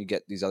aggressive. Let me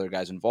get these other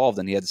guys involved.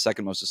 And he had the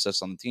second most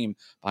assists on the team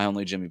by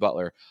only Jimmy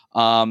Butler.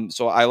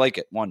 So I like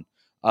it. One,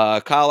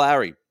 Kyle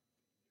Lowry.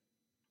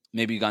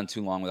 Maybe gone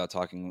too long without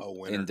talking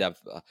in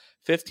depth.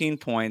 15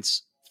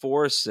 points,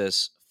 4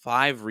 assists,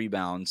 5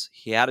 rebounds.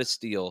 He had a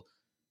steal.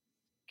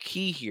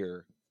 Key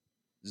here,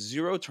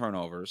 0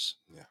 turnovers.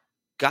 Yeah.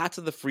 Got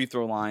to the free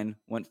throw line,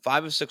 went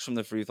 5 of 6 from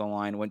the free throw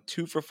line, went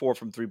 2 for 4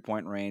 from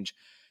 3-point range,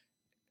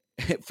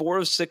 4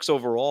 of 6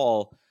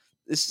 overall.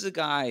 This is a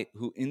guy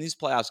who in these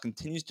playoffs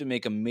continues to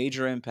make a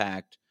major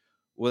impact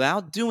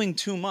without doing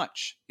too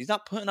much. He's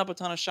not putting up a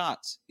ton of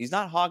shots. He's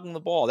not hogging the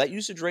ball. That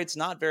usage rate's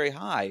not very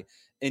high,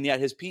 and yet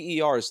his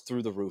PER is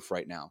through the roof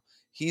right now.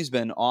 He's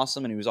been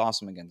awesome, and he was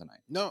awesome again tonight.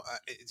 No,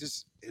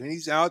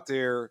 he's out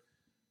there.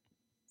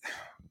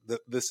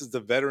 This is the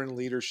veteran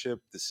leadership.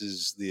 This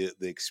is the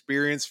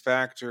experience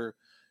factor.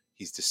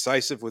 He's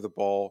decisive with the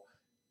ball,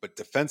 but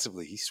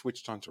defensively, he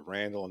switched on to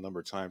Randall a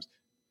number of times,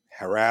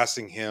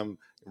 harassing him,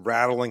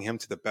 rattling him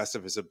to the best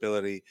of his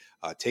ability,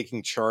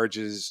 taking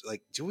charges,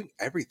 like doing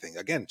everything.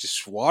 Again, just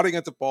swatting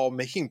at the ball,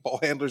 making ball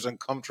handlers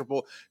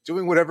uncomfortable,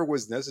 doing whatever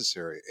was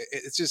necessary.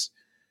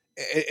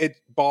 It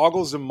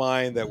boggles the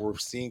mind that we're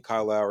seeing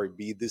Kyle Lowry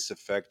be this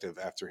effective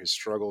after his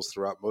struggles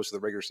throughout most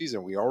of the regular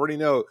season. We already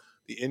know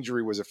the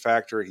injury was a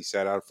factor. He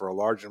sat out for a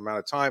large amount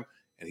of time,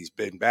 and he's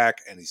been back,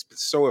 and he's been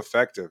so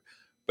effective.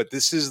 But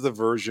this is the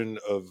version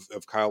of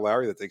Kyle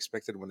Lowry that they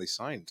expected when they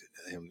signed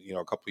him,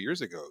 a couple of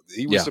years ago.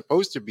 He was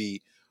supposed to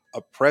be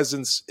a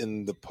presence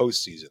in the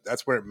postseason.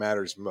 That's where it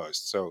matters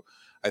most. So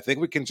I think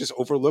we can just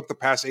overlook the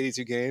past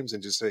 82 games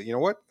and just say, you know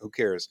what? Who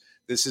cares?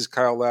 This is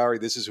Kyle Lowry.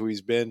 This is who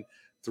he's been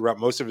throughout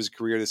most of his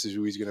career. This is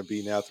who he's going to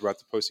be now throughout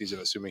the postseason,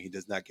 assuming he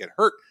does not get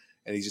hurt.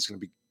 And he's just going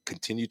to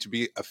continue to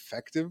be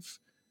effective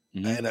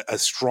and a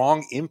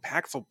strong,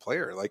 impactful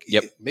player,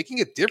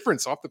 making a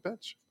difference off the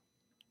bench.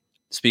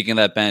 Speaking of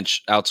that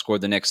bench,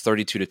 outscored the Knicks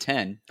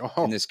 32-10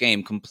 in this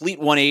game. Complete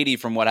 180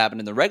 from what happened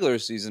in the regular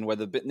season, where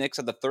the Knicks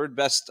had the third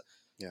best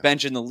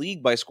bench in the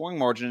league by scoring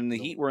margin, and the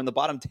Heat were in the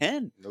bottom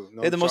 10. They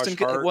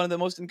had one of the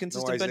most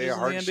inconsistent benches in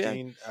the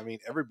NBA. I mean,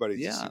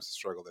 everybody just seems to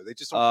struggle there. They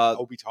just don't have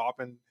Obi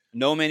Toppin.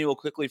 No Emmanuel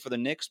Quickley for the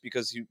Knicks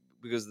because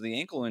of the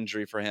ankle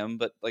injury for him,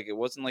 but it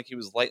wasn't like he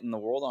was lighting the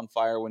world on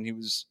fire when he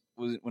was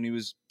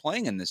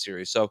playing in this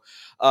series. So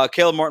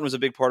Caleb Martin was a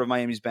big part of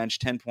Miami's bench.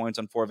 10 points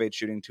on 4 of 8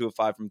 shooting, 2 of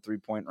 5 from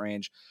 3-point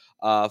range,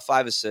 5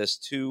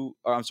 assists,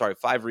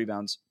 5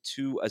 rebounds,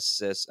 2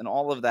 assists, and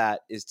all of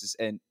that is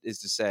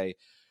to say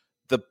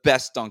the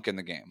best dunk in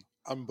the game.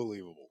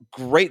 Unbelievable.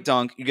 Great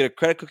dunk. You get a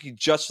credit cookie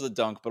just for the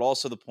dunk, but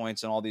also the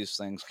points and all these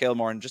things. Caleb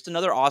Martin, just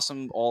another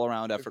awesome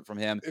all-around effort from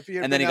him.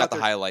 And then he got the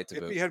highlight to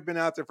boot. If he had been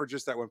out there for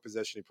just that one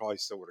possession, he probably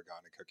still would have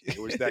gotten a cookie.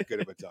 It was that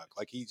good of a dunk.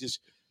 He just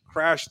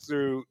crashed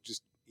through,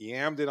 just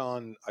yammed it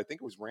on, I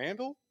think it was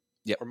Randall?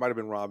 Yep. Or it might have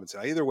been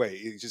Robinson. Either way,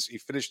 he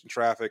finished in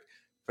traffic.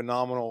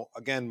 Phenomenal.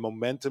 Again,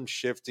 momentum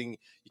shifting.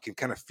 You can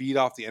kind of feed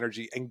off the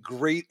energy, and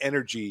great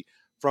energy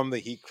from the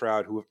Heat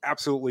crowd who have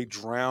absolutely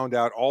drowned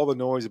out all the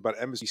noise about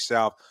Embassy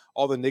South,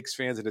 all the Knicks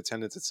fans in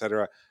attendance,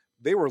 etc.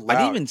 They were loud.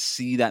 I didn't even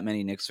see that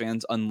many Knicks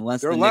fans unless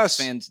They're the less.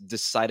 Knicks fans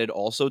decided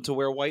also to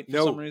wear white for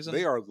some reason.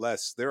 They are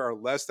less. There are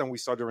less than we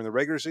saw during the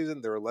regular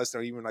season. There are less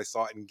than even I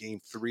saw in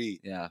Game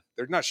 3. Yeah,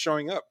 they're not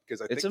showing up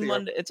because it's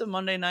a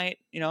Monday night.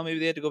 Maybe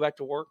they had to go back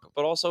to work,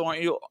 but also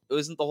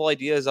isn't the whole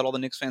idea is that all the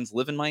Knicks fans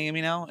live in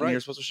Miami now and right. you're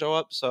supposed to show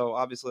up? So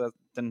obviously that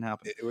didn't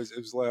happen. It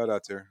was loud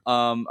out there.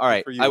 All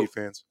right, for you Heat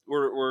fans.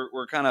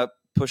 We're kind of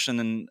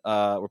pushing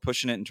we're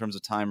pushing it in terms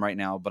of time right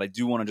now, but I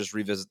do want to just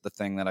revisit the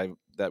thing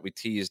that we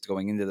teased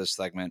going into this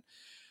segment.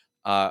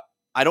 I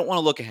don't want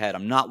to look ahead.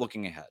 I'm not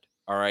looking ahead.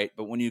 All right.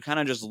 But when you kind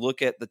of just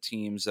look at the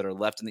teams that are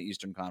left in the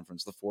Eastern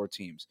Conference, the 4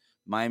 teams,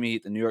 Miami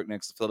Heat, the New York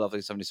Knicks, the Philadelphia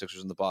 76ers,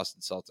 and the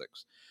Boston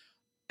Celtics.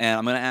 And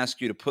I'm going to ask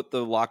you to put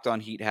the Locked On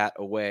Heat hat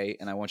away,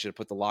 and I want you to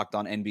put the Locked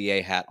On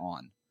NBA hat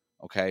on.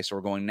 Okay. So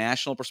we're going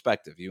national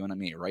perspective, you and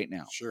me, right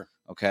now. Sure.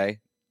 Okay.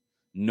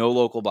 No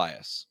local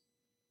bias.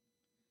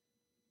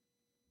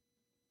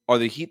 Are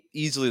the Heat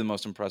easily the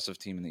most impressive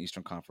team in the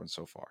Eastern Conference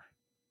so far?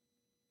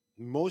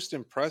 Most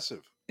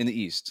impressive? In the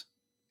East.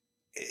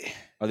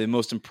 Are they the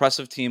most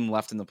impressive team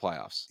left in the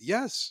playoffs?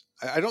 Yes.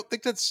 I don't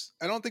think that's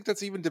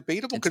even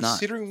debatable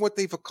considering what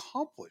they've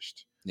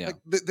accomplished. Yeah.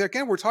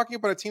 Again, we're talking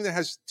about a team that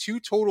has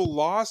 2 total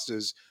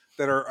losses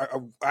that are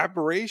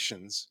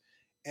aberrations,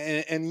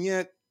 and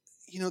yet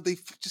they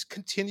just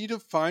continue to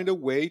find a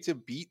way to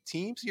beat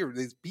teams here.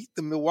 They beat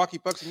the Milwaukee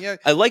Bucks, and yet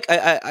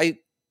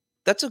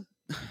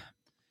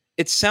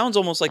it sounds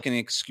almost like an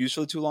excuse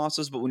for the 2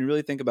 losses, but when you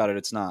really think about it,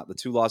 it's not. The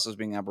 2 losses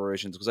being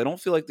aberrations, because I don't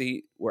feel like the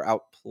Heat were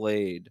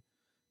outplayed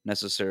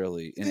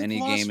necessarily in any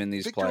game in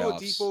these Victor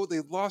playoffs. Oladipo, they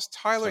lost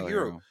Tyler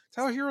Hero.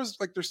 Tyler Hero's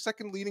like their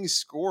second leading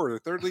scorer, their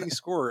third leading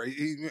scorer.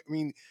 I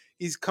mean,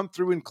 he's come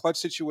through in clutch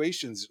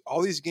situations.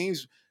 All these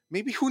games,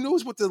 maybe who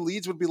knows what the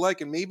leads would be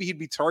like, and maybe he'd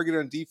be targeted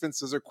on defense.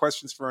 Those are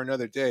questions for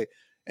another day.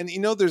 And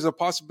there's a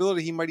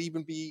possibility he might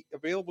even be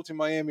available to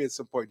Miami at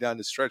some point down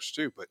the stretch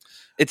too. But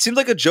it seemed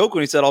like a joke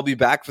when he said, "I'll be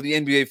back for the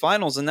NBA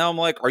Finals," and now I'm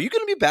like, "Are you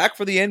going to be back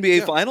for the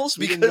NBA Finals?"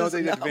 Because we didn't know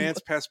they'd advance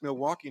past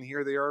Milwaukee, and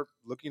here they are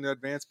looking to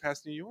advance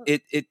past New York.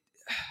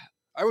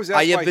 I was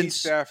asked by Heat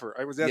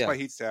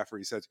staffer.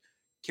 He said,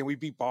 "Can we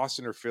beat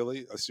Boston or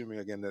Philly?" Assuming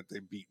again that they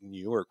beat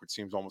New York, which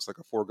seems almost like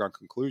a foregone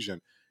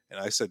conclusion. And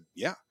I said,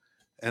 "Yeah,"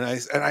 and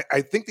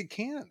I think they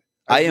can.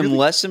 I am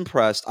less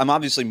impressed. I'm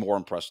obviously more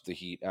impressed with the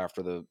Heat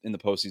in the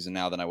postseason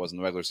now than I was in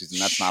the regular season.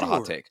 That's not a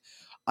hot take.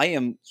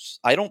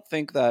 I don't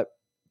think that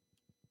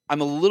I'm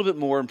a little bit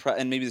more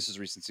impressed, and maybe this is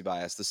recency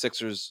bias. The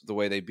Sixers, the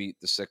way they beat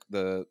the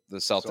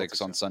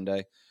Celtics on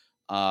Sunday,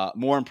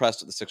 more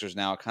impressed with the Sixers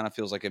now. It kind of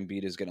feels like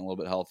Embiid is getting a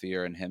little bit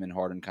healthier, and him and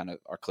Harden kind of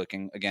are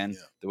clicking again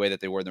the way that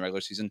they were in the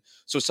regular season.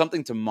 So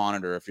something to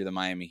monitor if you're the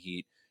Miami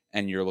Heat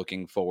and you're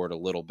looking forward a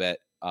little bit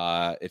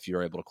if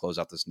you're able to close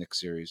out this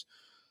Knicks series.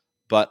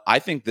 But I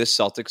think this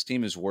Celtics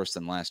team is worse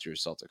than last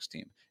year's Celtics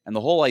team. And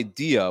the whole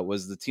idea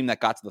was the team that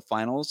got to the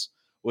finals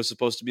was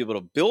supposed to be able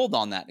to build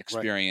on that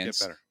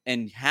experience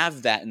and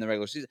have that in the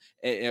regular season,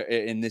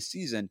 in this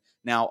season.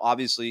 Now,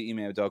 obviously,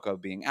 Ime Udoka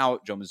being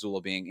out, Joe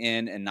Mazzulla being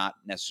in, and not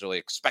necessarily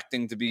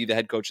expecting to be the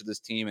head coach of this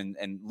team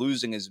and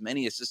losing as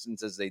many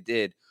assistants as they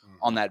did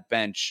on that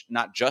bench,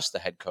 not just the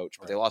head coach,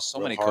 but they lost so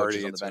many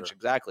coaches on the bench.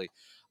 Exactly.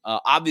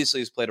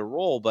 Obviously, has played a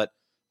role, but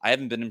I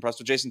haven't been impressed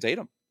with Jason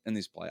Tatum in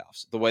these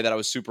playoffs. The way that I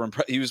was super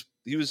impressed, he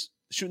was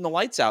shooting the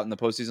lights out in the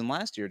postseason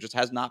last year. It just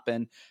has not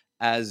been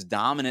as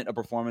dominant a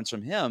performance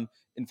from him.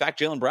 In fact,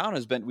 Jaylen Brown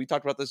has been, we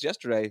talked about this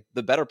yesterday,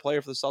 the better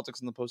player for the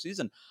Celtics in the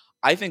postseason.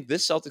 I think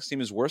this Celtics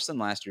team is worse than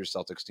last year's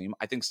Celtics team.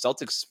 I think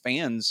Celtics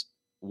fans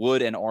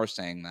would and are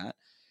saying that.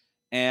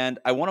 And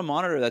I want to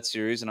monitor that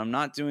series, and I'm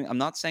not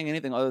saying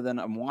anything other than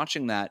I'm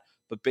watching that.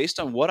 But based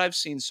on what I've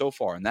seen so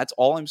far, and that's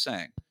all I'm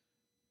saying,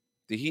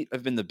 the Heat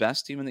have been the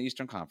best team in the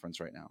Eastern Conference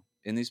right now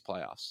in these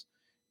playoffs.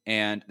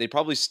 And they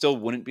probably still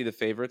wouldn't be the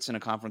favorites in a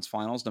conference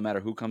finals, no matter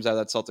who comes out of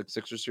that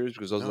Celtics-Sixers series,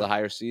 because those are the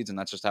higher seeds, and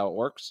that's just how it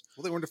works.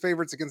 Well, they weren't the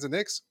favorites against the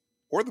Knicks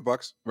or the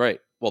Bucks. Right.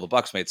 Well, the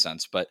Bucks made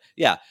sense, but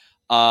yeah.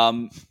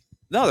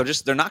 No,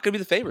 they're not going to be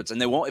the favorites, and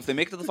they won't. If they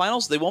make it to the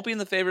finals, they won't be in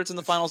the favorites in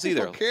the finals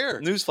either. I don't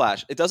care.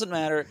 Newsflash: it doesn't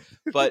matter,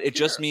 but it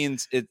just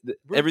means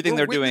everything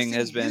they're doing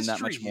has been that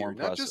much more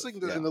impressive. Not just like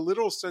in the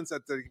literal sense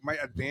that they might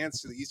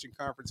advance to the Eastern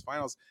Conference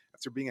Finals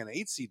after being an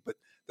 8 seed, but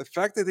the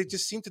fact that they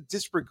just seem to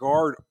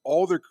disregard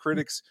all their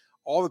critics.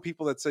 All the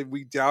people that say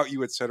we doubt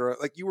you, etc.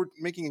 Like you were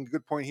making a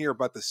good point here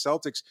about the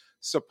Celtics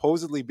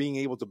supposedly being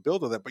able to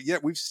build on that, but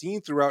yet we've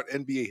seen throughout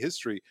NBA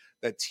history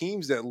that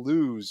teams that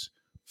lose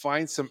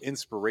find some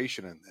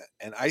inspiration in that.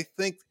 And I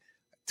think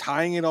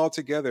tying it all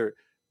together,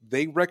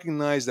 they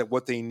recognize that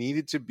what they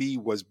needed to be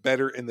was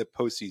better in the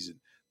postseason.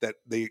 That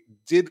they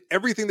did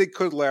everything they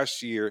could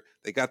last year.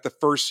 They got the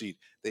first seed.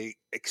 They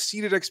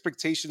exceeded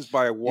expectations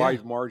by a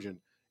wide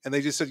margin. And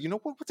they just said, you know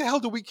what the hell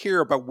do we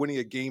care about winning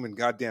a game in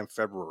goddamn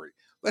February?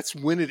 Let's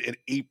win it in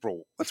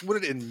April. Let's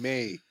win it in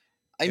May.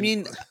 I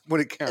mean,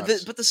 when it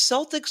counts. But the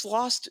Celtics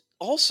lost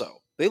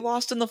also. They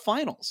lost in the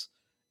finals.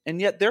 and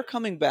yet they're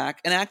coming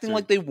back and acting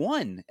like they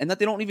won and that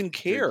they don't even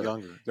care. They're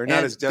younger. They're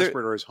not as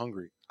desperate or as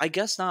hungry. I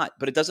guess not,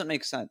 but it doesn't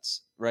make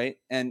sense, right?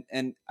 And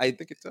I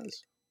think it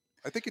does.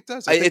 I think it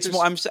does.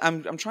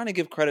 I'm trying to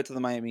give credit to the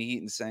Miami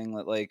Heat and saying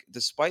that, like,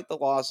 despite the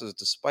losses,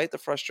 despite the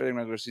frustrating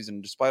regular season,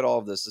 despite all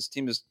of this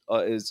team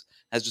has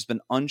just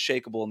been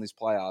unshakable in these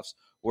playoffs,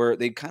 where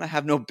they kind of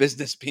have no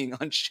business being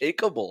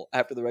unshakable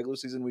after the regular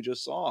season we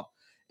just saw,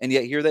 and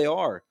yet here they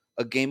are,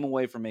 a game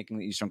away from making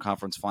the Eastern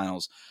Conference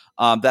Finals.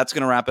 That's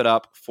going to wrap it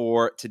up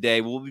for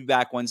today. We'll be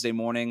back Wednesday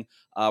morning.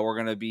 We're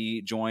going to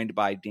be joined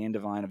by Dan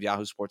Devine of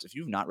Yahoo Sports. If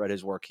you've not read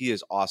his work, he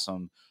is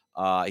awesome.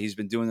 He's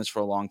been doing this for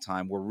a long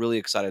time. We're really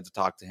excited to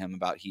talk to him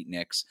about Heat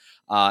Knicks.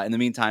 In the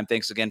meantime,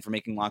 thanks again for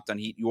making Locked On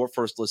Heat your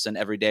first listen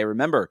every day.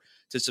 Remember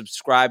to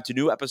subscribe to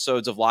new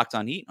episodes of Locked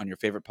On Heat on your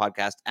favorite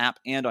podcast app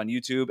and on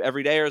YouTube.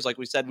 Every dayers, like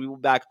we said, we will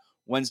be back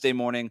Wednesday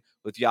morning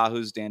with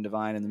Yahoo's Dan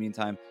Devine. In the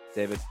meantime,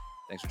 David,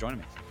 thanks for joining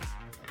me.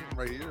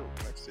 Right here.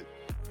 That's it.